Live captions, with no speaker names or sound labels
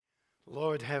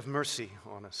Lord, have mercy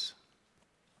on us.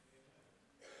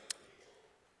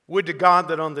 Would to God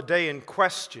that on the day in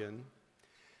question,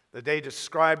 the day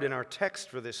described in our text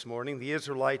for this morning, the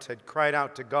Israelites had cried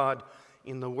out to God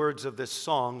in the words of this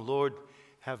song, Lord,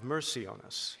 have mercy on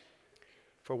us.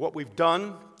 For what we've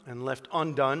done and left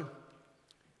undone,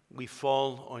 we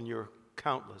fall on your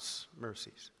countless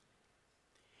mercies.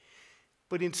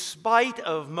 But in spite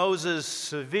of Moses'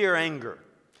 severe anger,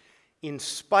 in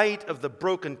spite of the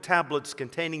broken tablets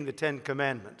containing the Ten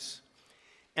Commandments,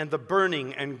 and the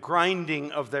burning and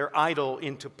grinding of their idol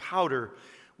into powder,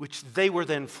 which they were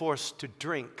then forced to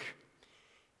drink.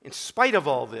 In spite of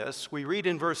all this, we read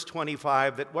in verse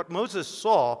 25 that what Moses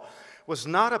saw was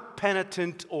not a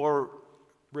penitent or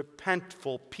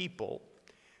repentful people,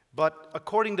 but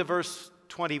according to verse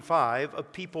 25, a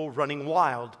people running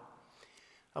wild,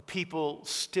 a people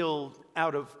still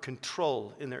out of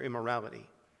control in their immorality.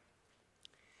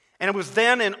 And it was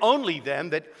then and only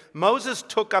then that Moses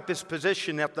took up his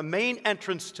position at the main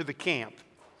entrance to the camp,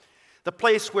 the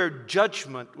place where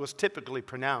judgment was typically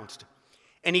pronounced.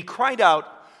 And he cried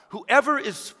out, "Whoever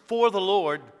is for the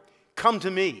Lord, come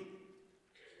to me."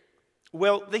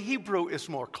 Well, the Hebrew is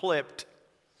more clipped.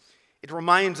 It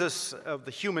reminds us of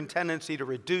the human tendency to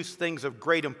reduce things of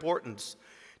great importance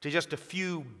to just a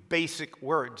few basic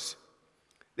words.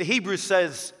 The Hebrew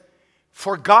says,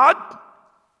 "For God,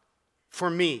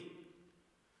 for me.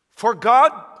 For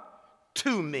God,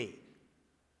 to me."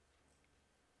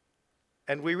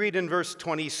 And we read in verse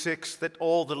 26 that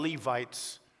all the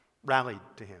Levites rallied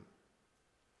to him.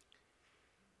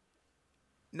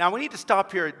 Now we need to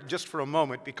stop here just for a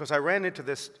moment because I ran into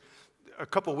this a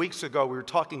couple weeks ago. We were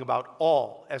talking about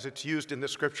all as it's used in the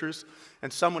scriptures,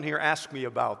 and someone here asked me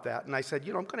about that, and I said,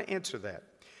 I'm going to answer that.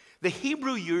 The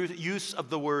Hebrew use of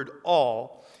the word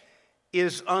all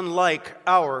is unlike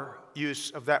our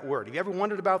use of that word. Have you ever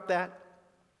wondered about that?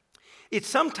 It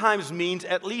sometimes means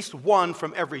at least one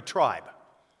from every tribe.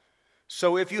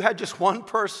 So if you had just one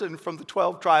person from the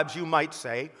 12 tribes, you might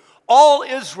say, all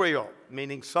Israel,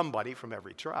 meaning somebody from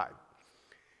every tribe.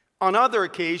 On other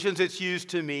occasions, it's used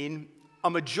to mean a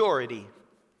majority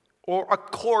or a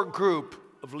core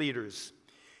group of leaders.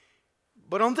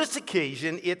 But on this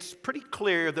occasion, it's pretty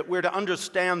clear that we're to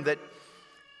understand that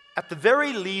at the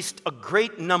very least, a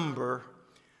great number,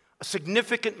 a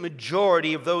significant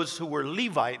majority of those who were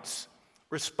Levites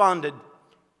responded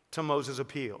to Moses'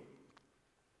 appeal.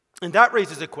 And that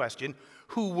raises a question,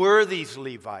 who were these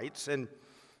Levites and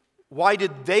why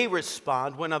did they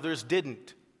respond when others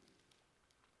didn't?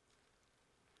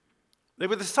 They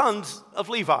were the sons of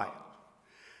Levi,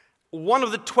 one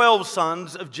of the 12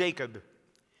 sons of Jacob.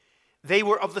 They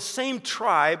were of the same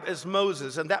tribe as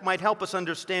Moses, and that might help us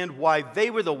understand why they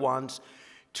were the ones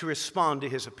to respond to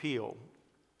his appeal.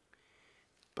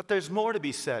 But there's more to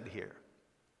be said here.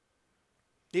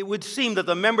 It would seem that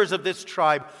the members of this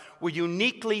tribe were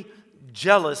uniquely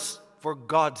jealous for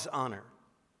God's honor.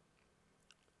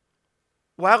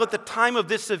 While at the time of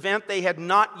this event they had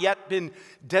not yet been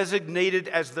designated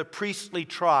as the priestly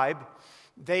tribe,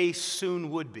 they soon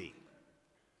would be.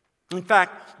 In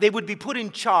fact, they would be put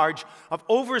in charge of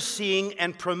overseeing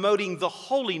and promoting the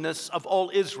holiness of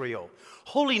all Israel,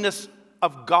 holiness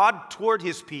of God toward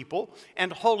his people,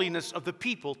 and holiness of the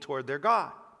people toward their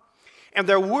God. And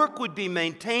their work would be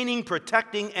maintaining,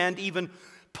 protecting, and even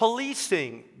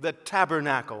policing the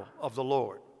tabernacle of the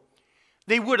Lord.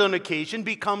 They would on occasion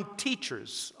become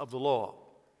teachers of the law.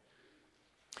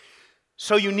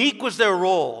 So unique was their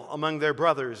role among their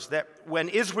brothers that when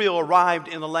Israel arrived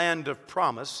in the land of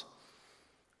promise,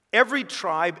 every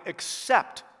tribe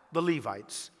except the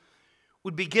Levites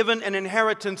would be given an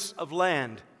inheritance of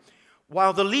land,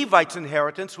 while the Levites'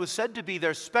 inheritance was said to be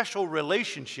their special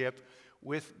relationship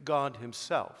with God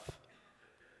himself.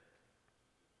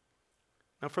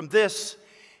 Now from this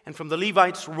and from the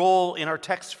Levites' role in our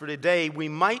text for today, we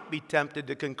might be tempted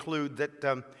to conclude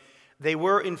that they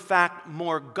were in fact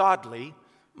more godly,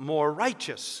 more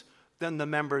righteous than the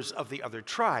members of the other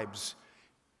tribes.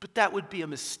 But that would be a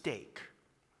mistake.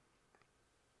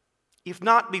 If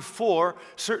not before,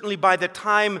 certainly by the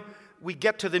time we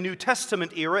get to the New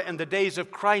Testament era and the days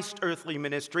of Christ's earthly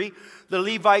ministry, the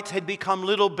Levites had become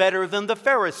little better than the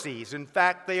Pharisees. In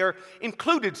fact, they are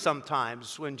included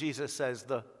sometimes when Jesus says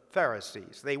the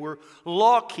Pharisees. They were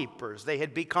law keepers. They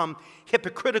had become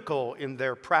hypocritical in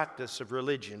their practice of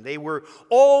religion. They were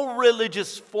all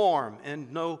religious form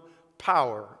and no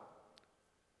power.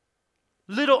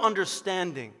 Little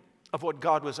understanding of what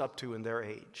God was up to in their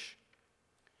age.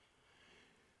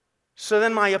 So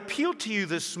then my appeal to you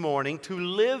this morning to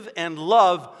live and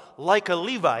love like a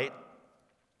Levite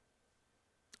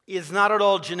is not at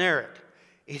all generic.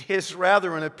 It is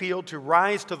rather an appeal to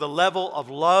rise to the level of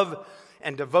love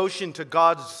and devotion to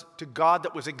God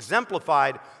that was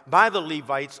exemplified by the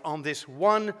Levites on this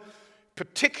one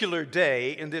particular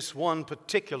day in this one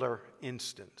particular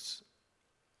instance.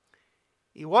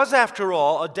 It was, after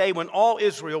all, a day when all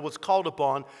Israel was called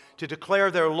upon to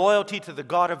declare their loyalty to the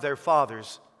God of their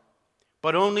fathers,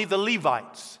 but only the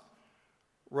Levites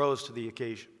rose to the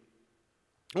occasion.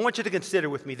 I want you to consider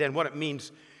with me then what it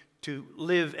means to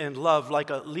live and love like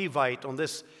a Levite on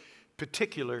this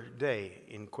particular day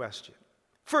in question.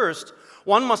 First,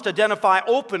 one must identify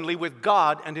openly with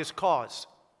God and his cause.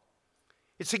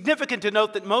 It's significant to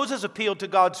note that Moses' appeal to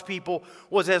God's people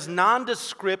was as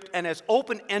nondescript and as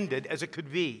open-ended as it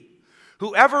could be.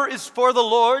 Whoever is for the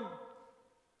Lord,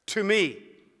 to me,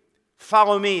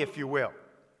 follow me if you will.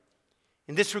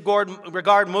 In this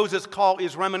regard, Moses' call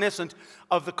is reminiscent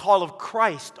of the call of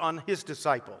Christ on his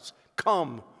disciples.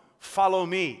 Come, follow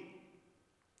me.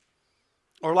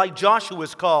 Or like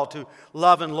Joshua's call to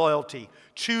love and loyalty,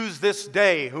 choose this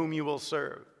day whom you will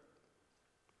serve.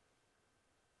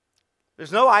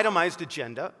 There's no itemized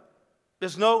agenda.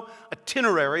 There's no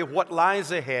itinerary of what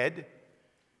lies ahead.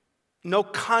 No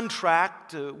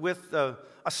contract with a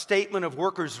statement of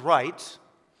workers' rights.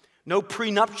 No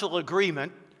prenuptial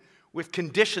agreement with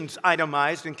conditions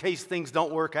itemized in case things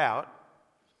don't work out.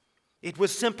 It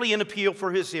was simply an appeal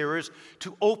for his hearers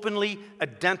to openly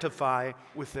identify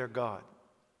with their God.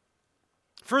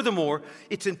 Furthermore,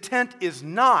 its intent is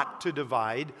not to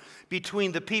divide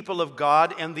between the people of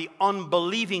God and the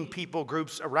unbelieving people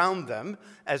groups around them,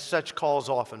 as such calls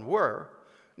often were.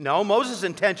 No, Moses'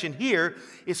 intention here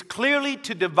is clearly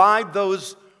to divide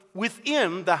those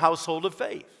within the household of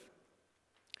faith.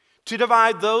 To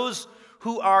divide those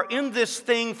who are in this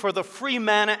thing for the free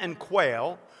manna and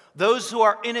quail, those who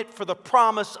are in it for the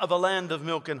promise of a land of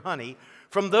milk and honey,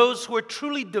 from those who are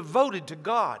truly devoted to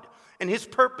God and his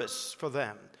purpose for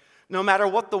them, no matter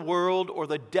what the world or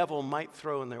the devil might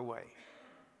throw in their way.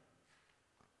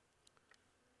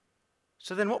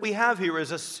 So then what we have here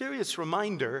is a serious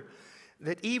reminder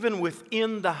that even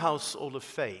within the household of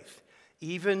faith,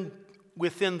 even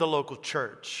within the local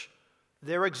church,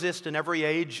 there exists in every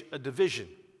age a division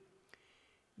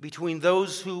between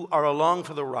those who are along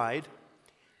for the ride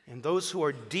and those who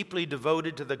are deeply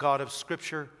devoted to the God of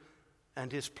Scripture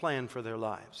and his plan for their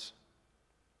lives.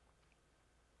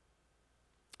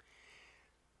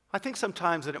 I think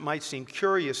sometimes that it might seem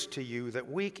curious to you that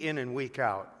week in and week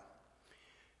out,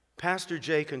 Pastor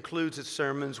Jay concludes his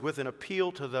sermons with an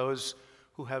appeal to those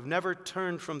who have never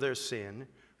turned from their sin,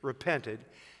 repented,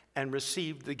 and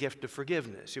received the gift of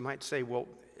forgiveness. You might say, well,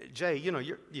 Jay,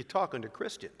 you're talking to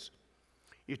Christians.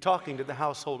 You're talking to the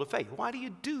household of faith. Why do you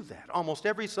do that almost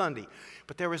every Sunday?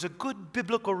 But there is a good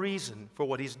biblical reason for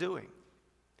what he's doing.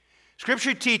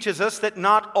 Scripture teaches us that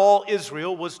not all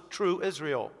Israel was true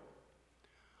Israel.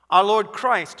 Our Lord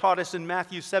Christ taught us in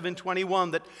Matthew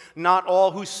 7:21 that not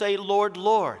all who say, Lord,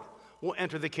 Lord, will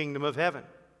enter the kingdom of heaven.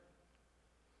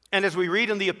 And as we read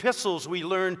in the epistles, we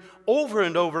learn over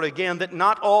and over again that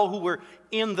not all who were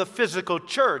in the physical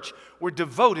church were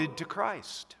devoted to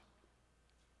Christ.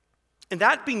 And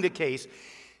that being the case,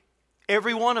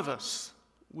 every one of us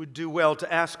would do well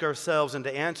to ask ourselves and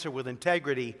to answer with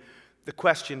integrity the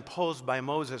question posed by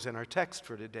Moses in our text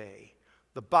for today.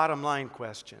 The bottom line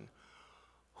question: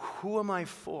 who am I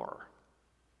for?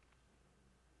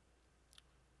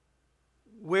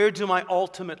 Where do my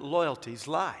ultimate loyalties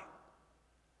lie?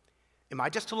 Am I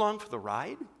just along for the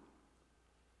ride?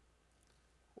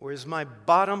 Or is my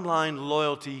bottom line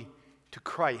loyalty to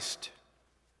Christ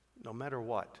no matter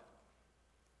what?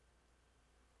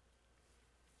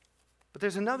 But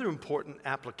there's another important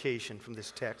application from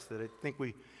this text that I think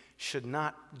we should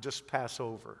not just pass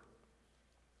over.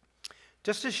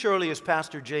 Just as surely as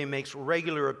Pastor Jay makes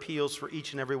regular appeals for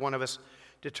each and every one of us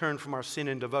to turn from our sin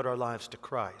and devote our lives to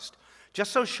Christ,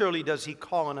 just so surely does he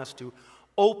call on us to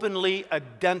openly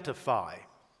identify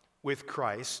with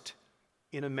Christ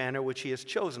in a manner which he has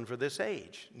chosen for this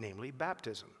age, namely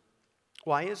baptism.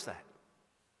 Why is that?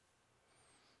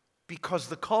 Because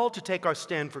the call to take our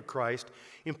stand for Christ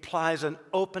implies an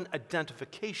open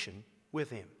identification with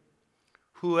him.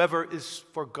 Whoever is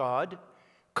for God,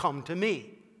 come to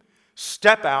me.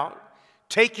 Step out,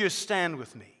 take your stand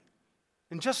with me.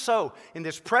 And just so, in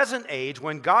this present age,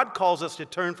 when God calls us to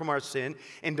turn from our sin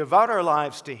and devote our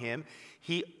lives to him,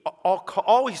 he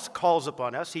always calls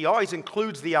upon us, he always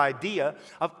includes the idea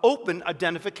of open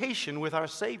identification with our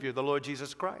Savior, the Lord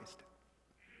Jesus Christ.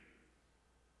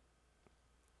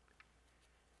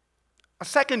 A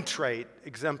second trait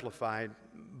exemplified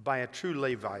by a true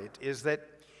Levite is that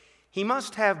he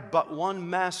must have but one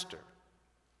master.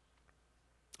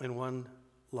 and one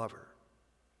lover.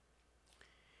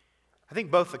 I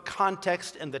think both the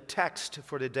context and the text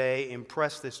for today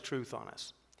impress this truth on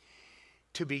us.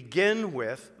 To begin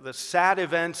with, the sad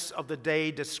events of the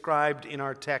day described in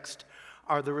our text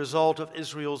are the result of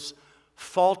Israel's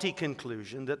faulty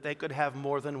conclusion that they could have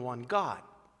more than one God,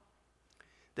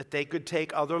 that they could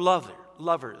take other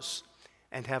lovers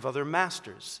and have other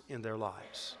masters in their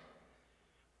lives.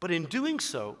 But in doing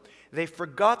so, they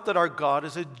forgot that our God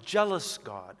is a jealous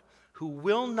God who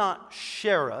will not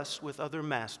share us with other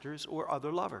masters or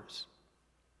other lovers.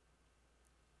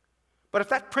 But if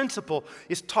that principle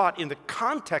is taught in the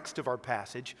context of our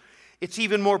passage, it's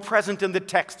even more present in the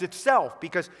text itself,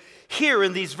 because here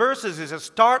in these verses is a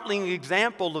startling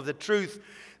example of the truth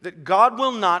that God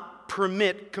will not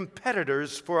permit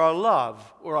competitors for our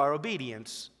love or our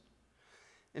obedience.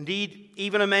 Indeed,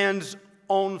 even a man's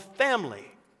own family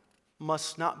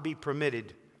must not be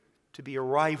permitted to be a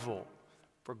rival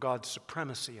for God's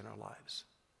supremacy in our lives.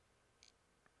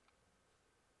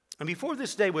 And before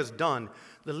this day was done,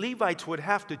 the Levites would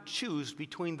have to choose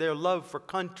between their love for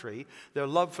country, their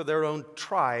love for their own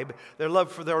tribe, their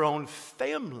love for their own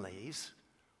families,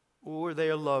 or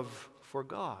their love for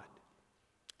God.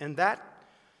 And that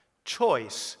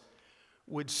choice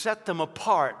would set them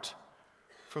apart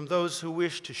from those who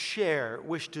wish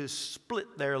to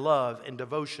split their love and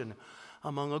devotion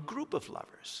among a group of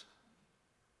lovers.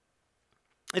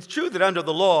 It's true that under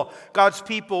the law, God's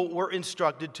people were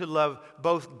instructed to love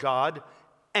both God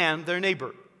and their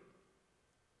neighbor.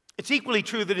 It's equally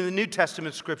true that in the New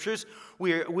Testament scriptures,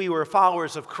 we were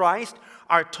followers of Christ,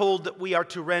 are told that we are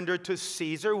to render to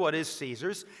Caesar what is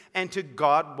Caesar's and to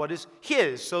God what is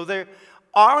his. So there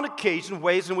are on occasion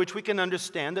ways in which we can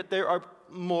understand that there are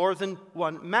more than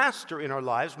one master in our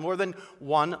lives, more than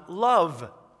one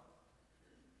love.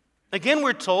 Again,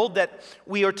 we're told that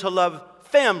we are to love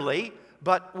family,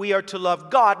 but we are to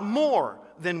love God more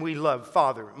than we love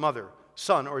father, mother,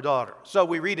 son, or daughter. So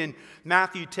we read in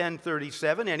Matthew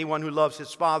 10:37, anyone who loves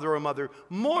his father or mother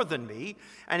more than me,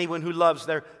 anyone who loves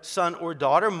their son or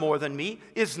daughter more than me,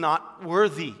 is not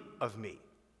worthy of me.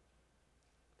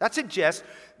 That suggests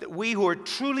that we who are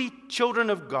truly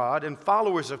children of God and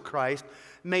followers of Christ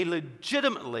may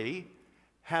legitimately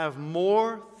have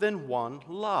more than one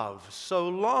love, so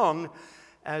long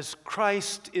as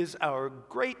Christ is our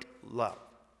great love.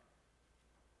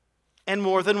 And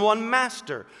more than one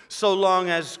master, so long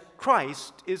as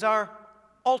Christ is our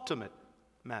ultimate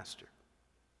master.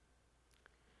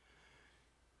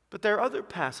 But there are other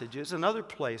passages and other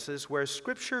places where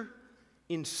Scripture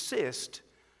insists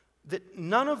that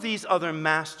none of these other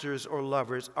masters or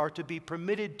lovers are to be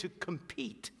permitted to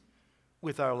compete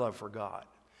with our love for God.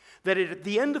 That at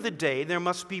the end of the day, there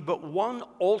must be but one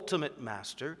ultimate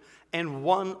master and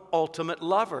one ultimate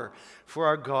lover. For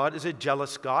our God is a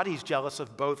jealous God. He's jealous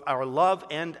of both our love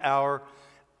and our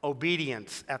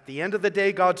obedience. At the end of the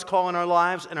day, God's call in our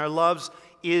lives and our loves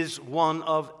is one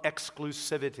of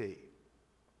exclusivity.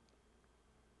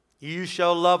 You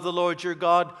shall love the Lord your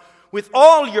God with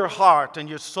all your heart and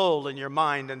your soul and your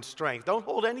mind and strength. Don't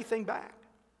hold anything back.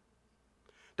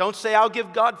 Don't say, I'll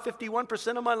give God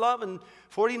 51% of my love and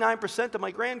 49% of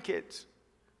my grandkids.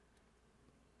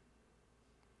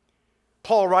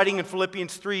 Paul, writing in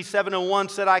Philippians 3:7-1,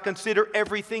 said, I consider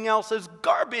everything else as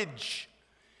garbage.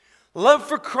 Love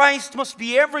for Christ must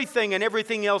be everything, and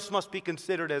everything else must be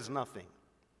considered as nothing.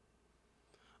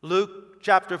 Luke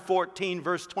chapter 14,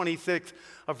 verse 26,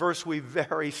 a verse we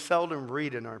very seldom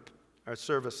read in our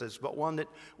services, but one that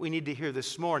we need to hear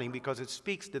this morning because it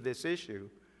speaks to this issue.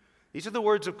 These are the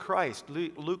words of Christ.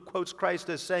 Luke quotes Christ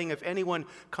as saying, if anyone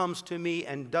comes to me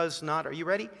and does not, are you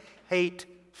ready? Hate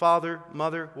father,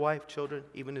 mother, wife, children,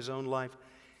 even his own life,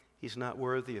 he's not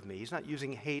worthy of me. He's not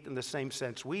using hate in the same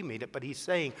sense we mean it, but he's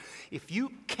saying, if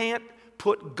you can't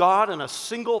put God on a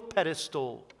single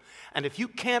pedestal, and if you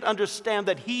can't understand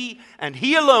that he and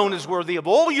he alone is worthy of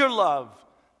all your love,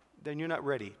 then you're not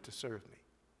ready to serve me.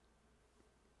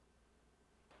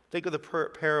 Think of the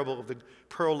parable of the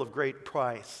pearl of great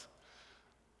price.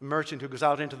 A merchant who goes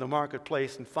out into the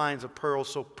marketplace and finds a pearl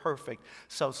so perfect,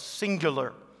 so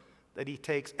singular, that he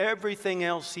takes everything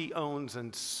else he owns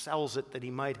and sells it that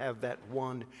he might have that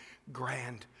one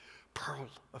grand pearl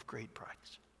of great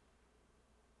price.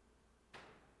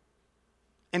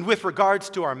 And with regards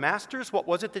to our masters, what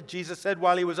was it that Jesus said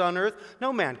while he was on earth?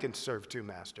 No man can serve two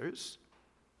masters.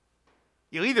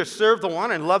 You'll either serve the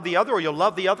one and love the other, or you'll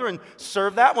love the other and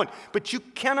serve that one. But you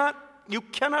cannot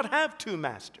have two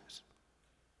masters.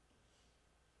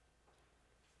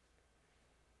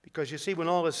 Because you see, when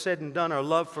all is said and done, our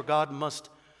love for God must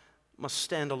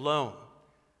stand alone,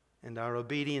 and our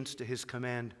obedience to his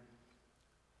command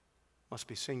must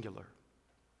be singular.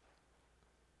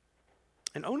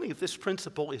 And only if this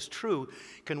principle is true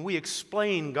can we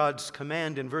explain God's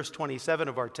command in verse 27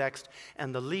 of our text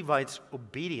and the Levites'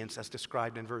 obedience as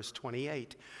described in verse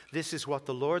 28. This is what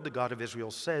the Lord, the God of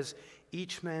Israel, says: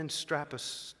 each man strap a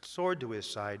sword to his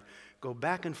side, go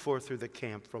back and forth through the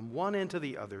camp from one end to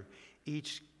the other,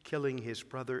 each killing his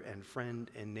brother and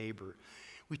friend and neighbor.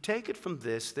 We take it from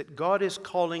this that God is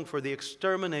calling for the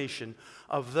extermination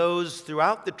of those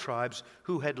throughout the tribes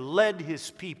who had led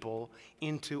his people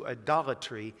into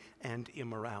idolatry and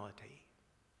immorality.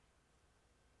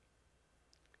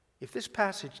 If this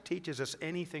passage teaches us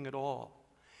anything at all,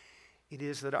 it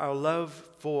is that our love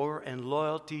for and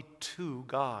loyalty to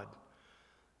God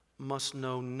must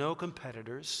know no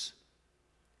competitors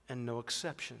and no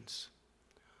exceptions.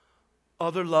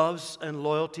 Other loves and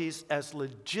loyalties, as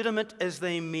legitimate as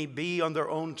they may be on their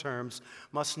own terms,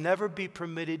 must never be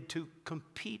permitted to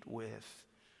compete with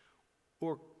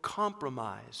or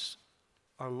compromise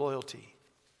our loyalty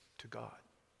to God.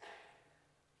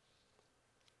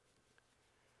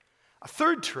 A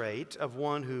third trait of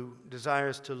one who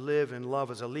desires to live and love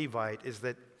as a Levite is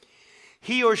that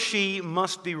he or she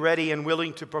must be ready and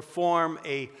willing to perform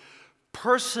a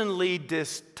personally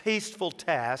distasteful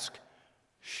task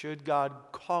should God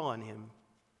call on him,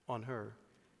 on her,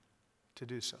 to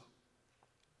do so.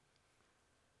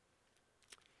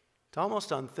 It's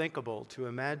almost unthinkable to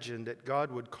imagine that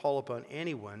God would call upon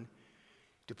anyone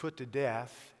to put to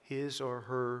death his or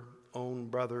her own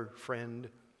brother, friend,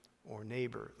 or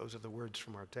neighbor. Those are the words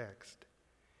from our text.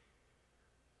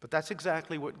 But that's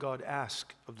exactly what God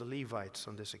asked of the Levites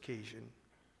on this occasion.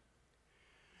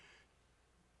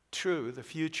 True, the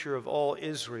future of all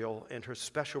Israel and her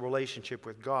special relationship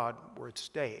with God were at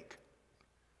stake.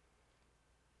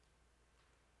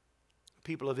 The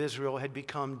people of Israel had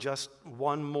become just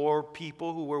one more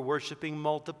people who were worshiping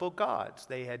multiple gods.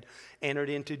 They had entered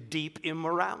into deep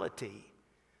immorality.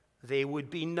 They would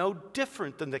be no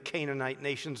different than the Canaanite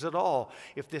nations at all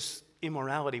if this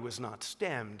immorality was not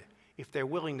stemmed, if their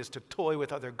willingness to toy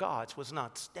with other gods was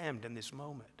not stemmed in this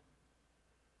moment.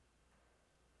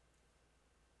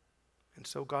 And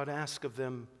so God asked of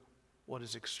them what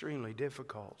is extremely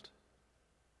difficult.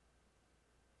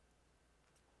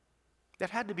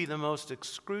 That had to be the most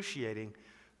excruciating,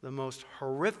 the most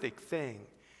horrific thing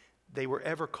they were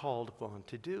ever called upon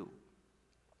to do.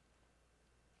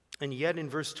 And yet in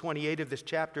verse 28 of this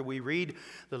chapter we read,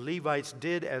 the Levites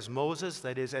did as Moses,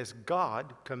 that is, as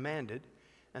God commanded,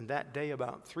 and that day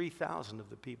about 3,000 of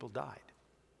the people died.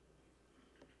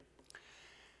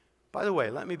 By the way,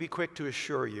 let me be quick to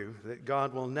assure you that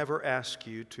God will never ask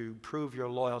you to prove your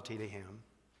loyalty to him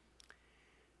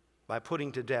by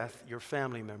putting to death your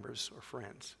family members or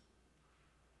friends.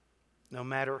 No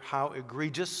matter how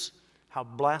egregious, how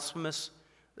blasphemous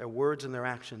their words and their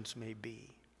actions may be.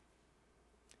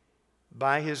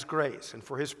 By his grace and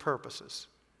for his purposes,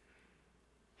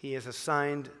 he has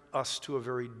assigned us to a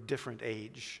very different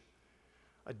age,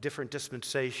 a different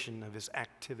dispensation of his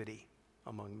activity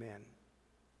among men.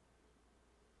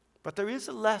 But there is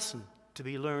a lesson to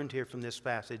be learned here from this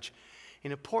passage,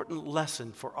 an important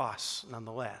lesson for us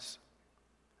nonetheless.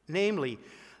 Namely,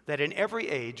 that in every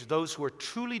age, those who are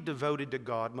truly devoted to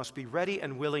God must be ready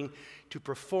and willing to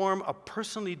perform a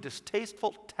personally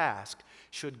distasteful task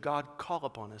should God call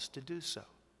upon us to do so.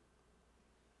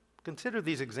 Consider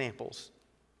these examples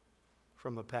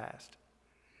from the past.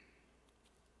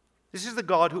 This is the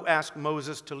God who asked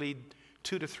Moses to lead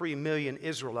 2 to 3 million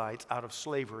Israelites out of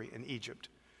slavery in Egypt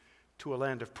to a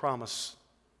land of promise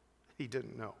he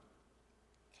didn't know.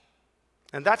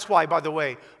 And that's why, by the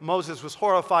way, Moses was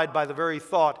horrified by the very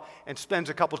thought and spends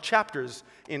a couple chapters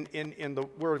in the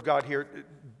Word of God here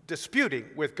disputing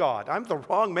with God. I'm the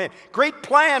wrong man. Great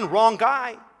plan, wrong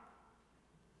guy.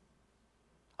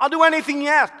 I'll do anything you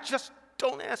ask. Just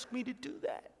don't ask me to do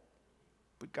that.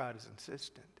 But God is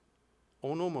insistent.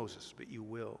 Oh no, Moses, but you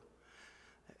will.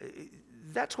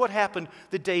 That's what happened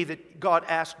the day that God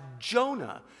asked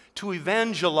Jonah to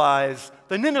evangelize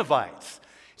the Ninevites.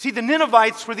 See, the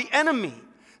Ninevites were the enemy.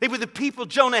 They were the people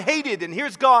Jonah hated, and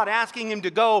here's God asking him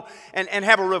to go and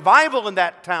have a revival in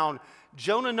that town.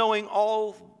 Jonah knowing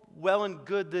all well and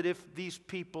good that if these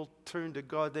people turn to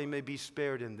God, they may be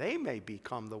spared, and they may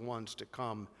become the ones to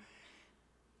come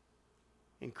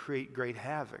and create great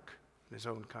havoc in his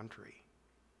own country.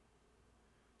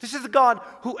 This is the God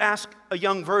who asked a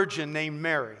young virgin named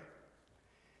Mary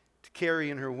to carry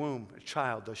in her womb a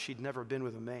child, though she'd never been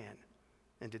with a man,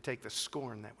 and to take the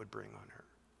scorn that would bring on her.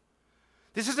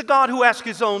 This is the God who asked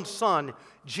his own son,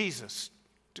 Jesus,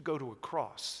 to go to a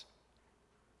cross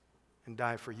and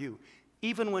die for you.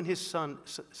 even when his son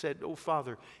said, "Oh,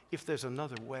 Father, if there's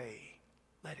another way,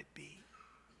 let it be."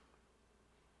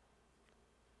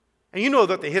 And you know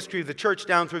that the history of the church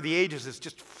down through the ages is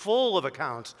just full of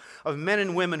accounts of men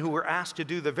and women who were asked to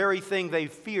do the very thing they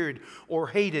feared or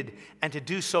hated, and to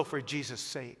do so for Jesus'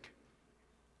 sake.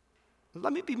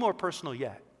 Let me be more personal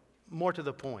yet, more to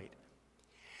the point.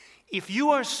 If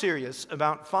you are serious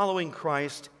about following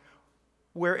Christ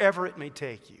wherever it may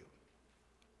take you,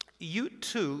 you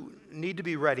too need to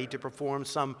be ready to perform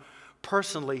some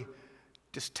personally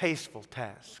distasteful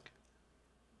task.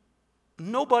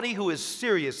 Nobody who is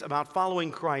serious about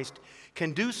following Christ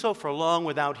can do so for long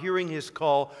without hearing his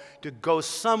call to go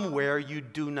somewhere you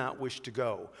do not wish to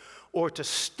go, or to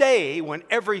stay when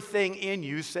everything in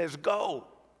you says go.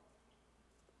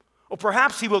 Or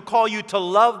perhaps he will call you to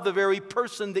love the very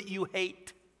person that you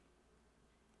hate.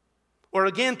 Or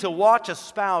again, to watch a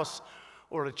spouse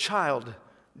or a child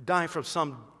die from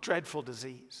some dreadful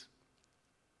disease.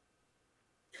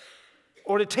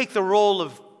 Or to take the role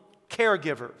of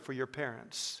caregiver for your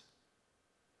parents.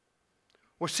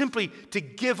 Or simply to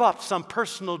give up some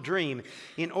personal dream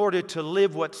in order to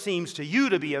live what seems to you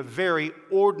to be a very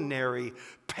ordinary,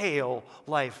 pale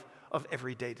life of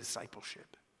everyday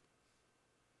discipleship.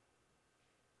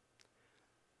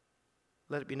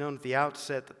 Let it be known at the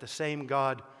outset that the same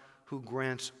God who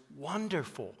grants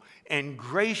wonderful and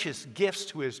gracious gifts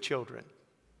to his children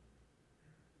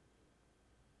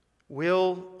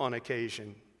will on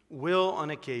occasion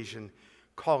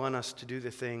call on us to do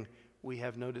the thing we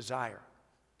have no desire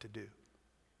to do.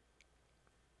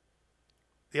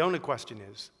 The only question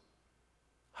is,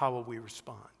 how will we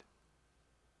respond?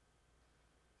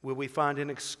 Will we find an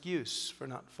excuse for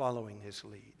not following his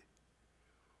lead?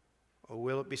 Or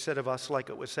will it be said of us like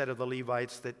it was said of the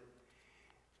Levites, that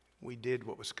we did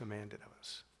what was commanded of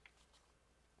us?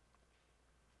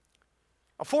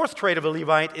 A fourth trait of a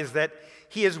Levite is that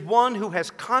he is one who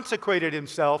has consecrated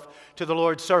himself to the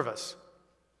Lord's service.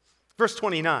 Verse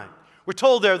 29, we're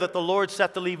told there that the Lord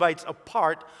set the Levites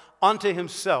apart unto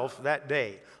himself that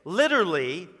day.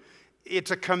 Literally,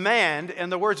 it's a command,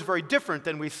 and the words are very different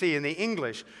than we see in the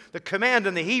English. The command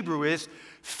in the Hebrew is,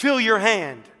 fill your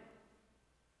hand.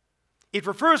 It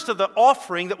refers to the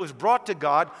offering that was brought to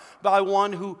God by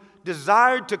one who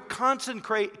desired to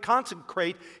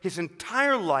consecrate his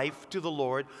entire life to the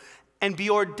Lord and be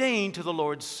ordained to the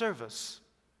Lord's service.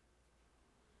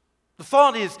 The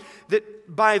thought is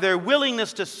that by their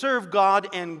willingness to serve God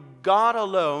and God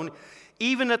alone,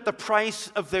 even at the price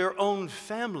of their own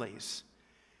families,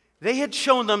 they had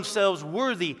shown themselves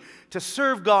worthy to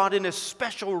serve God in a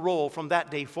special role from that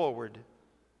day forward.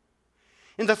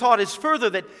 And the thought is further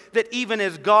that even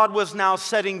as God was now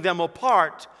setting them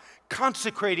apart,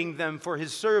 consecrating them for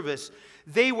his service,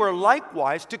 they were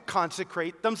likewise to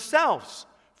consecrate themselves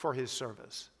for his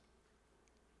service.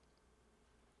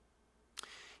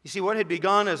 You see, what had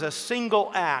begun as a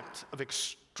single act of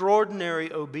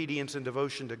extraordinary obedience and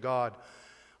devotion to God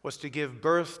was to give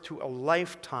birth to a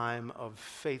lifetime of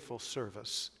faithful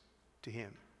service to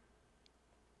him.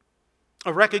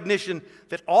 A recognition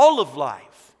that all of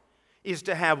life is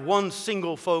to have one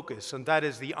single focus, and that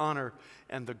is the honor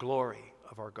and the glory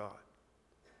of our God.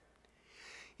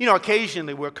 You know,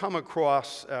 occasionally we'll come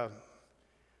across the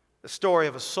story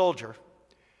of a soldier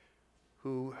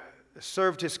who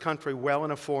served his country well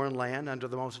in a foreign land under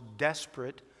the most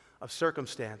desperate of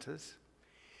circumstances,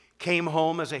 came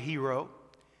home as a hero,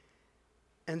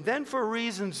 and then for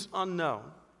reasons unknown,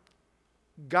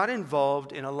 got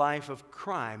involved in a life of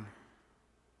crime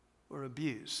or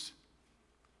abuse,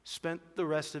 spent the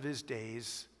rest of his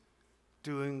days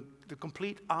doing the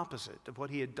complete opposite of what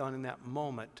he had done in that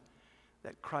moment,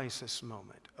 that crisis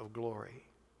moment of glory.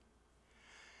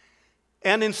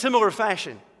 And in similar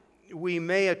fashion, we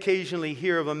may occasionally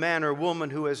hear of a man or woman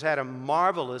who has had a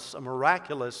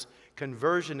miraculous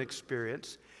conversion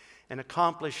experience and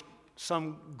accomplished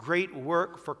some great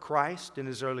work for Christ in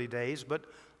his early days, but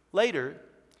later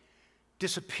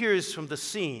disappears from the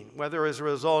scene, whether as a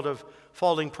result of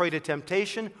falling prey to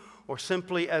temptation or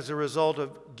simply as a result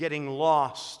of getting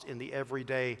lost in the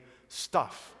everyday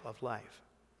stuff of life.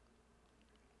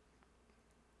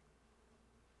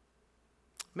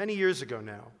 Many years ago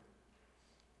now,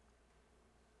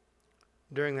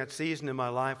 during that season in my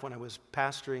life when I was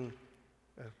pastoring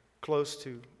close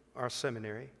to our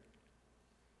seminary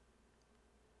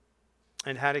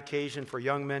and had occasion for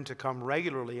young men to come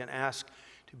regularly and ask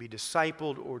to be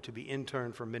discipled or to be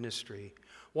interned for ministry,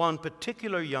 one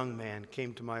particular young man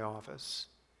came to my office.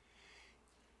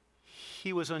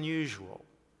 He was unusual.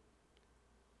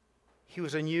 He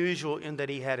was unusual in that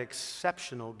he had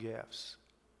exceptional gifts.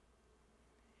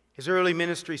 His early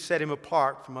ministry set him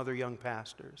apart from other young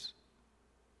pastors.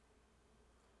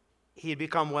 He had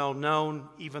become well known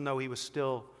even though he was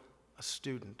still a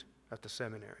student at the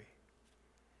seminary.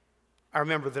 I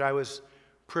remember that I was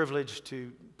privileged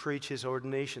to preach his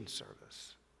ordination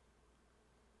service.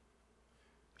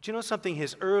 But you know something?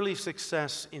 His early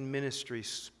success in ministry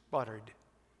sputtered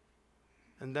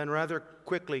and then rather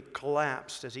quickly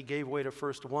collapsed as he gave way to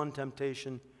first one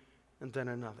temptation and then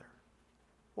another.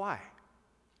 Why?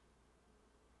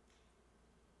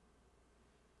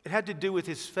 It had to do with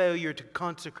his failure to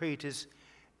consecrate his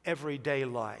everyday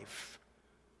life,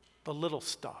 the little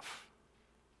stuff,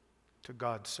 to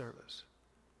God's service.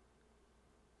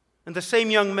 And the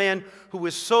same young man who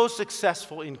was so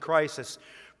successful in crisis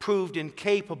proved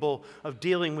incapable of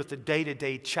dealing with the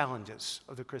day-to-day challenges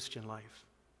of the Christian life.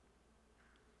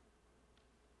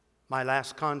 My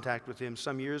last contact with him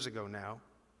some years ago now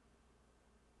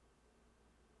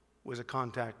was a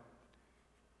contact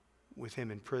with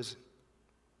him in prison.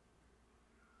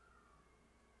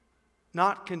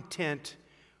 Not content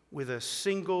with a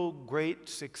single great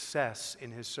success in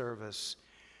his service,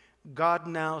 God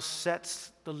now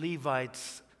sets the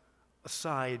Levites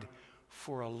aside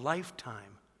for a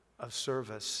lifetime of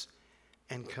service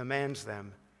and commands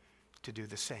them to do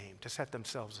the same, to set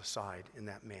themselves aside in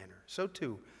that manner. So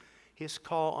too, his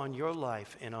call on your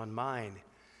life and on mine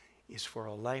is for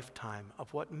a lifetime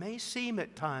of what may seem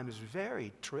at times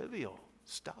very trivial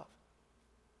stuff.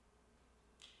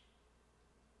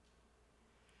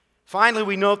 Finally,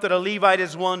 we note that a Levite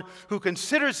is one who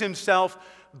considers himself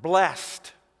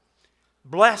blessed.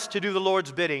 Blessed to do the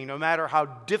Lord's bidding, no matter how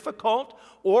difficult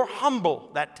or humble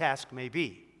that task may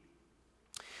be.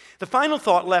 The final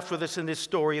thought left with us in this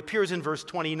story appears in verse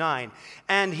 29.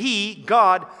 And he,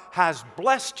 God, has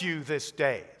blessed you this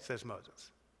day, says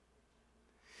Moses.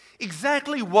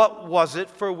 Exactly what was it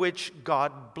for which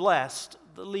God blessed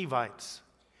the Levites?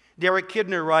 Derek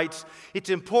Kidner writes,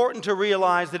 it's important to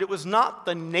realize that it was not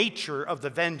the nature of the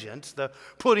vengeance, the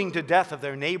putting to death of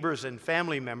their neighbors and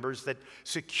family members, that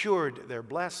secured their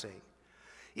blessing.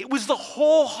 It was the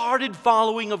wholehearted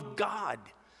following of God.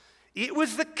 It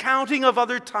was the counting of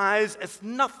other ties as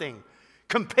nothing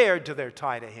compared to their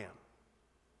tie to Him.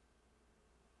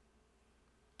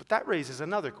 But that raises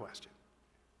another question.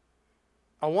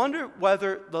 I wonder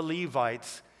whether the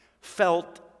Levites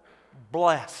felt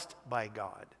blessed by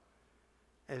God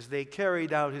as they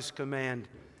carried out His command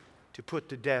to put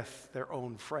to death their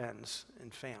own friends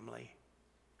and family.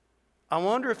 I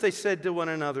wonder if they said to one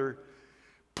another,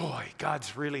 boy,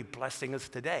 God's really blessing us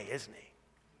today, isn't He?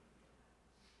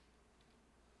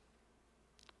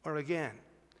 Or again,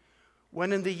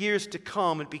 when in the years to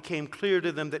come it became clear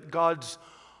to them that God's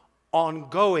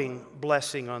ongoing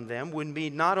blessing on them would be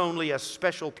not only a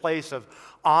special place of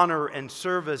honor and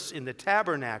service in the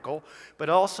tabernacle, but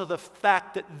also the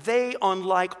fact that they,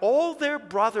 unlike all their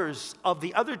brothers of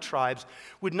the other tribes,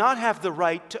 would not have the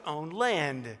right to own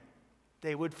land.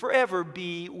 They would forever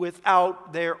be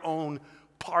without their own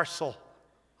parcel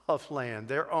of land,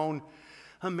 their own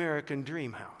American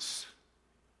dream house.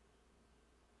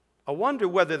 I wonder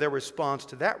whether their response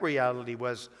to that reality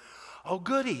was, oh,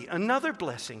 goody, another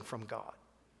blessing from God.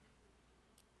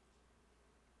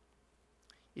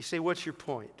 You say, what's your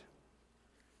point?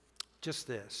 Just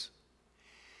this.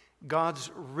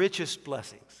 God's richest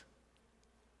blessings,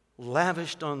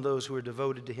 lavished on those who are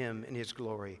devoted to Him in His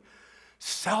glory,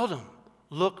 seldom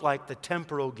look like the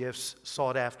temporal gifts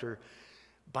sought after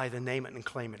by the name it and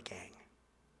claim it gang.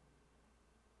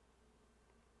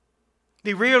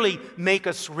 They rarely make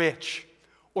us rich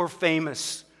or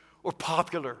famous or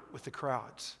popular with the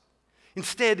crowds.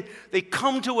 Instead, they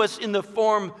come to us in the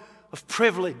form of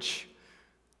privilege,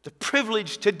 the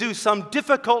privilege to do some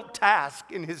difficult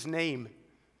task in His name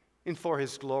and for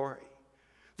His glory,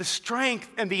 the strength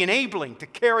and the enabling to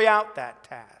carry out that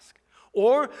task.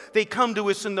 Or they come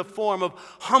to us in the form of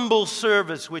humble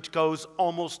service, which goes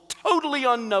almost totally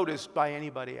unnoticed by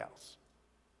anybody else.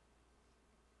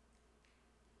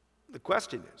 The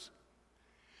question is,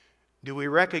 do we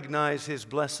recognize His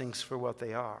blessings for what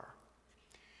they are?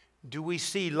 Do we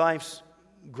see life's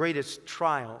greatest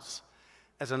trials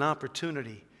as an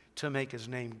opportunity to make His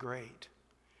name great?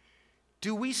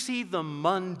 Do we see the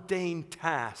mundane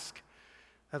task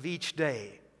of each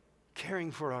day,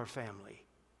 caring for our family,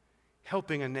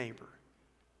 helping a neighbor,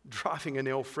 driving an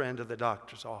ill friend to the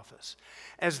doctor's office,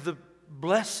 as the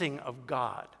blessing of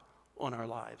God on our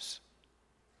lives?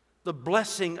 The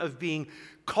blessing of being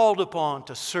called upon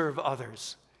to serve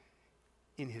others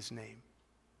in His name.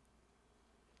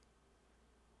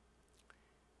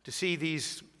 To see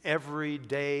these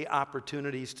everyday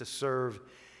opportunities to serve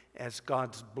as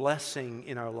God's blessing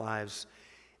in our lives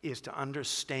is to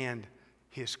understand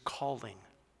His calling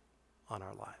on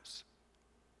our lives.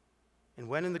 And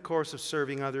when in the course of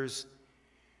serving others,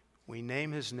 we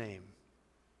name His name,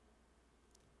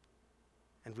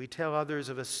 and we tell others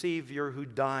of a Savior who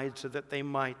died so that they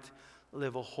might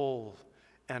live a whole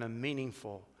and a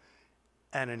meaningful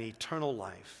and an eternal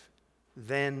life,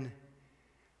 then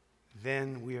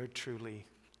we are truly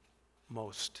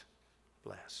most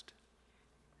blessed.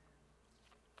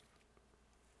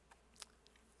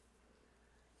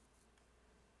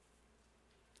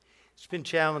 It's been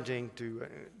challenging to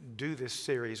do this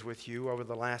series with you over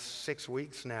the last 6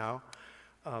 weeks now.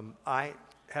 I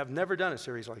have never done a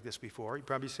series like this before. You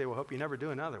probably say, well, I hope you never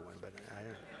do another one, but I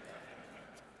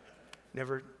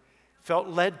never felt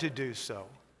led to do so.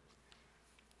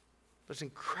 There's an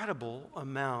incredible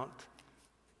amount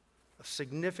of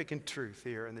significant truth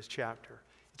here in this chapter.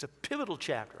 It's a pivotal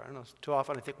chapter. I don't know, too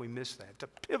often I think we miss that. It's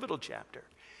a pivotal chapter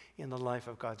in the life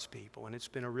of God's people, and it's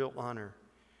been a real honor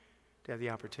to have the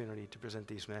opportunity to present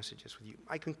these messages with you.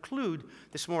 I conclude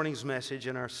this morning's message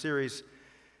in our series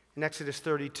in Exodus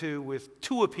 32 with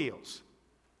 2 appeals,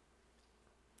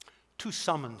 2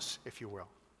 summons, if you will.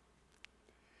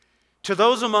 To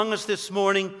those among us this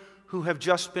morning who have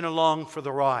just been along for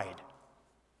the ride.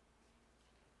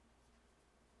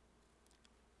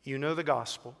 You know the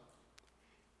gospel.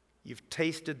 You've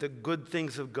tasted the good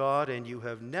things of God, and you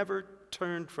have never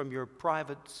turned from your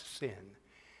private sin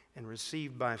and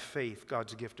received by faith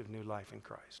God's gift of new life in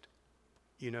Christ.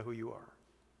 You know who you are.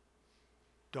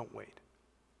 Don't wait.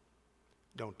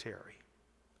 Don't tarry.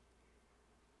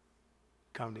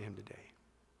 Come to Him today.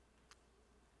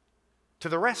 To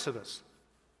the rest of us,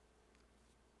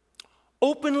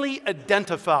 openly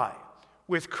identify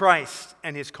with Christ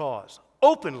and His cause.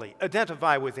 Openly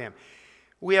identify with Him.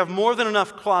 We have more than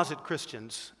enough closet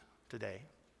Christians today.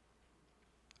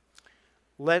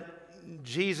 Let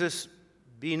Jesus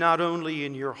be not only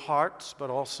in your hearts,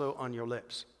 but also on your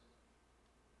lips.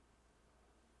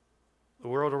 The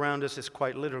world around us is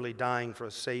quite literally dying for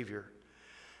a Savior.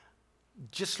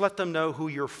 Just let them know who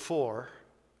you're for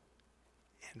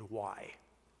and why.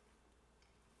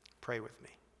 Pray with me.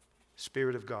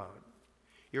 Spirit of God,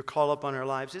 your call upon our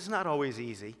lives is not always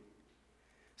easy.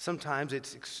 Sometimes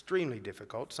it's extremely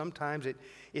difficult. Sometimes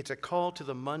it's a call to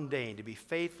the mundane, to be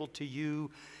faithful to you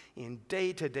in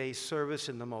day-to-day service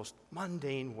in the most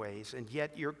mundane ways. And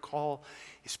yet your call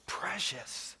is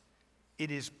precious. It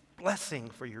is blessing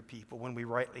for your people when we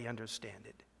rightly understand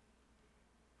it.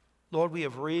 Lord, we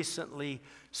have recently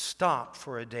stopped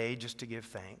for a day just to give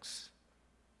thanks,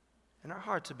 and our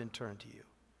hearts have been turned to you.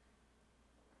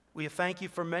 We thank you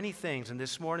for many things, and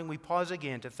this morning we pause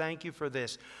again to thank you for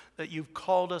this, that you've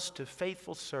called us to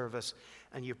faithful service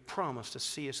and you've promised to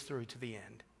see us through to the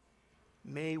end.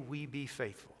 May we be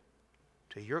faithful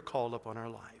to your call upon our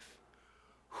life.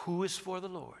 Who is for the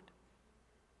Lord?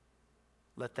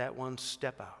 Let that one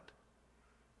step out,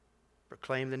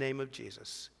 proclaim the name of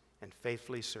Jesus, and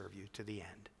faithfully serve you to the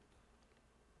end.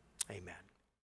 Amen.